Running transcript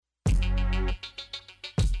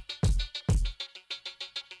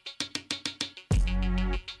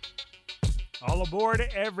All aboard,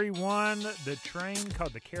 everyone. The train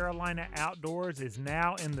called the Carolina Outdoors is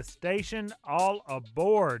now in the station. All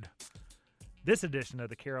aboard. This edition of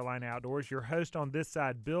the Carolina Outdoors, your host on this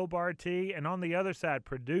side, Bill Barty, and on the other side,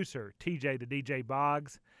 producer TJ the DJ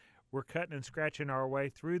Boggs. We're cutting and scratching our way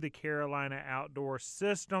through the Carolina Outdoor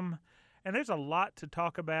system, and there's a lot to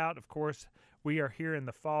talk about. Of course, we are here in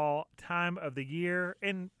the fall time of the year,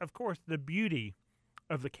 and of course, the beauty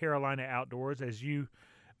of the Carolina Outdoors as you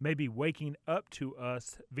may be waking up to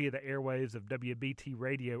us via the airwaves of WBT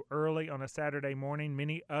Radio early on a Saturday morning.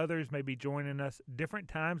 Many others may be joining us different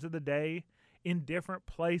times of the day in different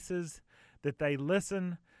places that they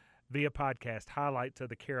listen via podcast highlights of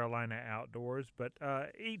the Carolina Outdoors. But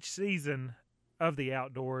each season of the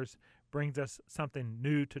outdoors brings us something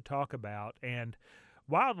new to talk about, and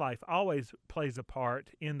wildlife always plays a part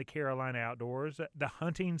in the Carolina Outdoors. The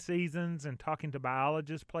hunting seasons and talking to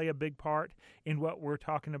biologists play a big part in what we're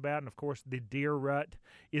talking about. And, of course, the deer rut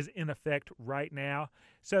is in effect right now.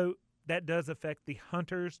 So that does affect the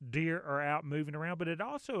hunters. Deer are out moving around, but it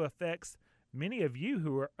also affects many of you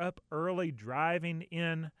who are up early driving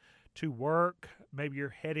in to work. Maybe you're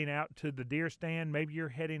heading out to the deer stand. Maybe you're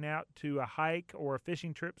heading out to a hike or a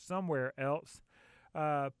fishing trip somewhere else.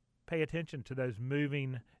 Pay attention to those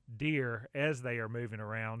moving deer as they are moving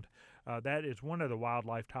around. That is one of the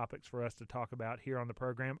wildlife topics for us to talk about here on the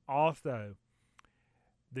program. Also,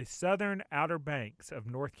 the southern outer banks of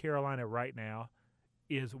North Carolina right now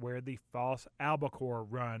is where the false albacore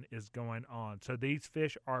run is going on. So these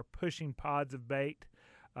fish are pushing pods of bait.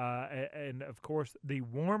 And of course, the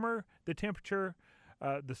warmer the temperature,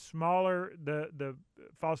 the smaller the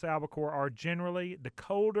false albacore are generally. The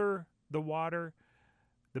colder the water,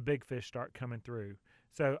 the big fish start coming through.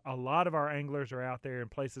 So a lot of our anglers are out there in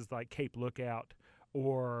places like Cape Lookout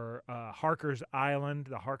or Harker's Island.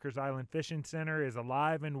 The Harker's Island Fishing Center is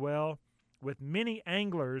alive and well with many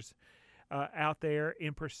anglers out there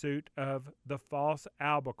in pursuit of the false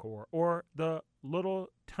albacore, or the little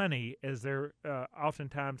tunny, as they're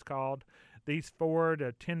oftentimes called. These 4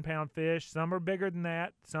 to 10-pound fish, some are bigger than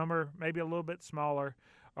that, some are maybe a little bit smaller,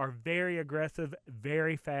 are very aggressive,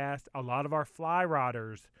 very fast. A lot of our fly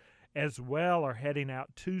rodders as well are heading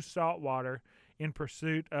out to saltwater in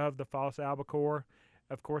pursuit of the false albacore.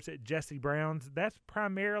 Of course, at Jesse Brown's, that's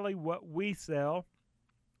primarily what we sell.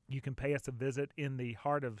 You can pay us a visit in the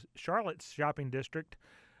heart of Charlotte's shopping district.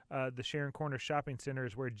 The Sharon Corner Shopping Center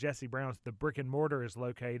is where Jesse Brown's, the brick and mortar, is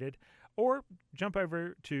located. Or jump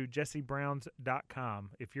over to jessebrowns.com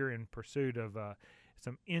if you're in pursuit of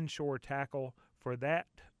some inshore tackle. For that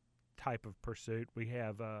type of pursuit, we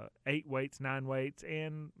have 8 weights, 9 weights,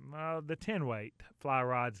 and the 10 weight fly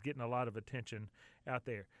rods getting a lot of attention out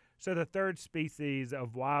there. So the third species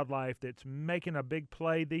of wildlife that's making a big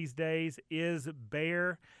play these days is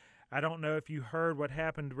bear. I don't know if you heard what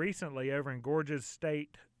happened recently over in Gorges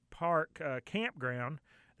State Park campground.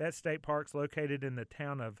 That state park's located in the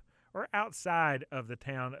town of, or outside of the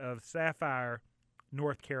town of Sapphire,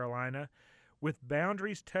 North Carolina, with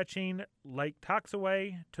boundaries touching Lake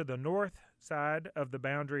Toxaway to the north side of the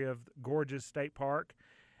boundary of Gorges State Park,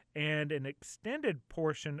 and an extended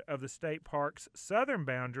portion of the state park's southern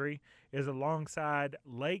boundary is alongside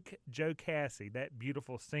Lake Jocassee, that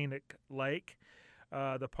beautiful scenic lake.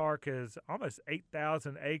 The park is almost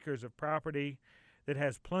 8,000 acres of property that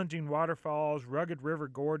has plunging waterfalls, rugged river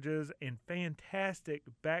gorges, and fantastic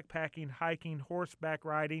backpacking, hiking, horseback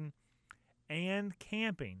riding, and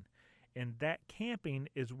camping. And that camping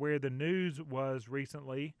is where the news was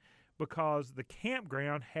recently, because the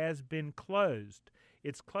campground has been closed.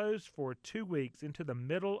 It's closed for 2 weeks into the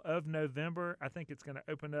middle of November. I think it's going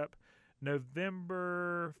to open up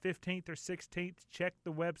November 15th or 16th. Check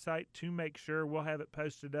the website to make sure. We'll have it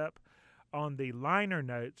posted up on the liner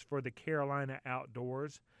notes for the Carolina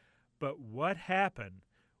Outdoors. But what happened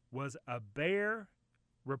was a bear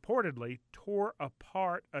reportedly tore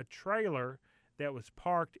apart a trailer that was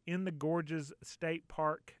parked in the Gorges State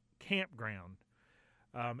Park campground.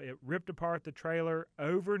 It ripped apart the trailer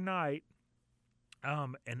overnight,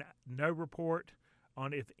 and no report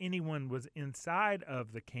on if anyone was inside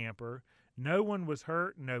of the camper. No one was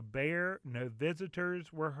hurt, no bear, no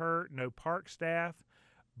visitors were hurt, no park staff.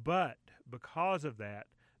 But because of that,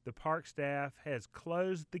 the park staff has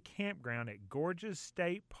closed the campground at Gorges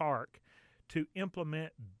State Park to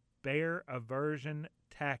implement bear aversion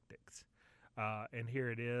tactics. And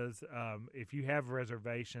here it is. If you have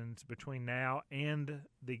reservations between now and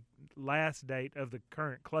the last date of the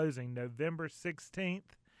current closing, November 16th,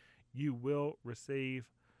 you will receive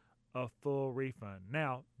a full refund.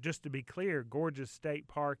 Now, just to be clear, Gorges State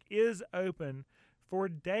Park is open for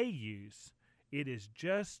day use. It is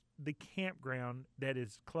just the campground that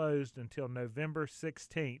is closed until November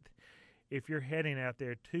 16th. If you're heading out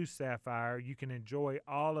there to Sapphire, you can enjoy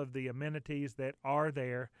all of the amenities that are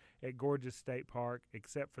there at Gorges State Park,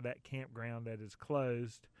 except for that campground that is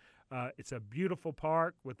closed. It's a beautiful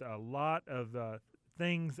park with a lot of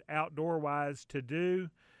things outdoor-wise to do.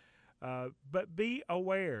 But be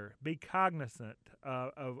aware, be cognizant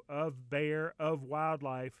of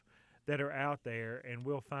wildlife that are out there, and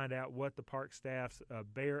we'll find out what the park staff's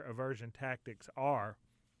bear aversion tactics are.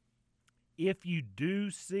 If you do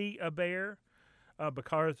see a bear,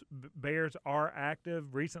 because bears are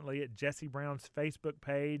active recently at Jesse Brown's Facebook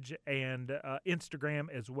page and Instagram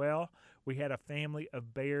as well, we had a family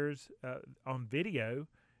of bears on video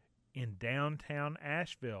in downtown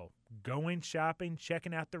Asheville, going shopping,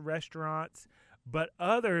 checking out the restaurants, but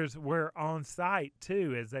others were on site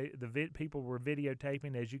too, as people were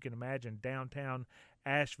videotaping, as you can imagine, downtown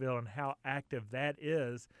Asheville and how active that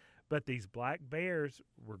is. But these black bears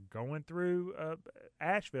were going through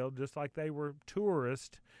Asheville just like they were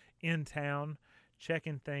tourists in town,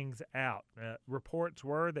 checking things out. Reports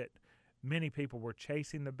were that many people were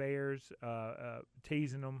chasing the bears,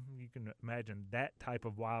 teasing them. You can imagine that type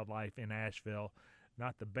of wildlife in Asheville,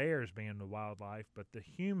 not the bears being the wildlife, but the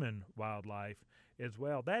human wildlife as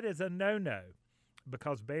well. That is a no-no,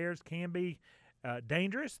 because bears can be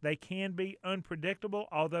dangerous. They can be unpredictable,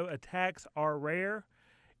 although attacks are rare.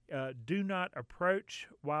 Do not approach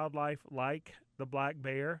wildlife like the black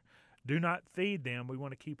bear. Do not feed them. We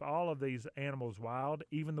want to keep all of these animals wild,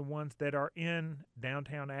 even the ones that are in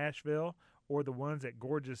downtown Asheville or the ones at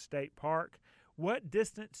Gorges State Park. What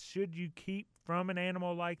distance should you keep from an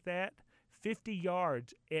animal like that? 50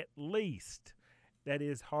 yards at least. That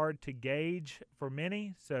is hard to gauge for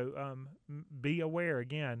many, so be aware,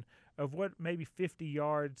 again, of what maybe 50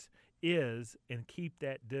 yards is and keep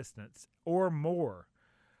that distance or more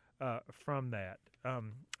from that.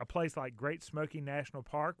 A place like Great Smoky National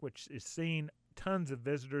Park, which is seeing tons of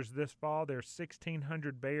visitors this fall. There's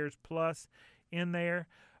 1,600 bears plus in there.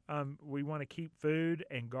 We want to keep food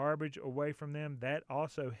and garbage away from them. That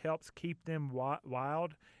also helps keep them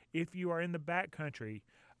wild. If you are in the backcountry,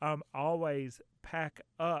 always pack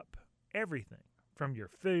up everything from your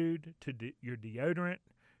food to your deodorant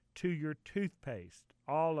to your toothpaste.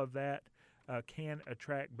 All of that can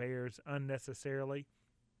attract bears unnecessarily.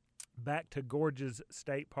 Back to Gorges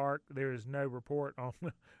State Park, there is no report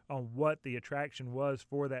on what the attraction was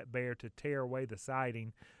for that bear to tear away the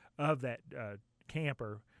siding of that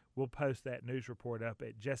camper. We'll post that news report up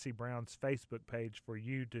at Jesse Brown's Facebook page for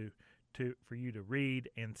you to read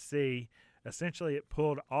and see. Essentially, it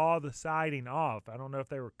pulled all the siding off. I don't know if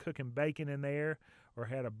they were cooking bacon in there or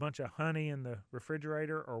had a bunch of honey in the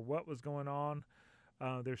refrigerator or what was going on.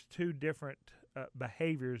 There's two different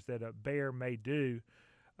behaviors that a bear may do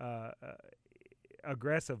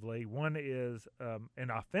aggressively. One is an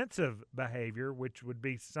offensive behavior, which would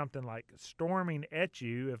be something like storming at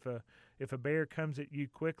you. If a bear comes at you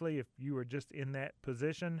quickly, if you are just in that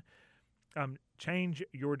position, change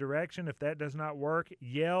your direction. If that does not work,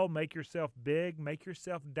 yell, make yourself big, make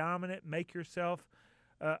yourself dominant, make yourself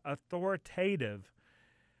authoritative.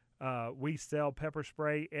 We sell pepper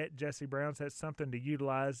spray at Jesse Brown's. That's something to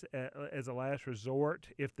utilize as a last resort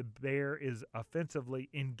if the bear is offensively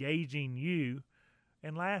engaging you.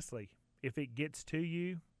 And lastly, if it gets to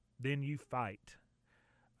you, then you fight.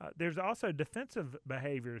 There's also defensive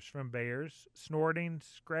behaviors from bears: snorting,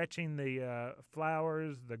 scratching the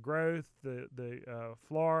flowers, the growth, the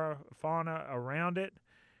flora, fauna around it.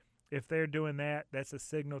 If they're doing that, that's a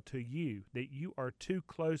signal to you that you are too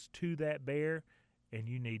close to that bear and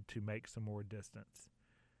you need to make some more distance.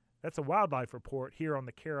 That's a wildlife report here on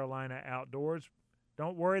the Carolina Outdoors.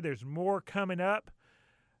 Don't worry, there's more coming up.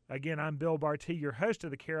 Again, I'm Bill Barty, your host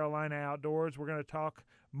of the Carolina Outdoors. We're going to talk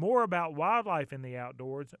more about wildlife in the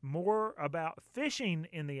outdoors, more about fishing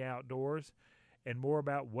in the outdoors, and more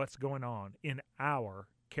about what's going on in our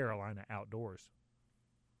Carolina Outdoors.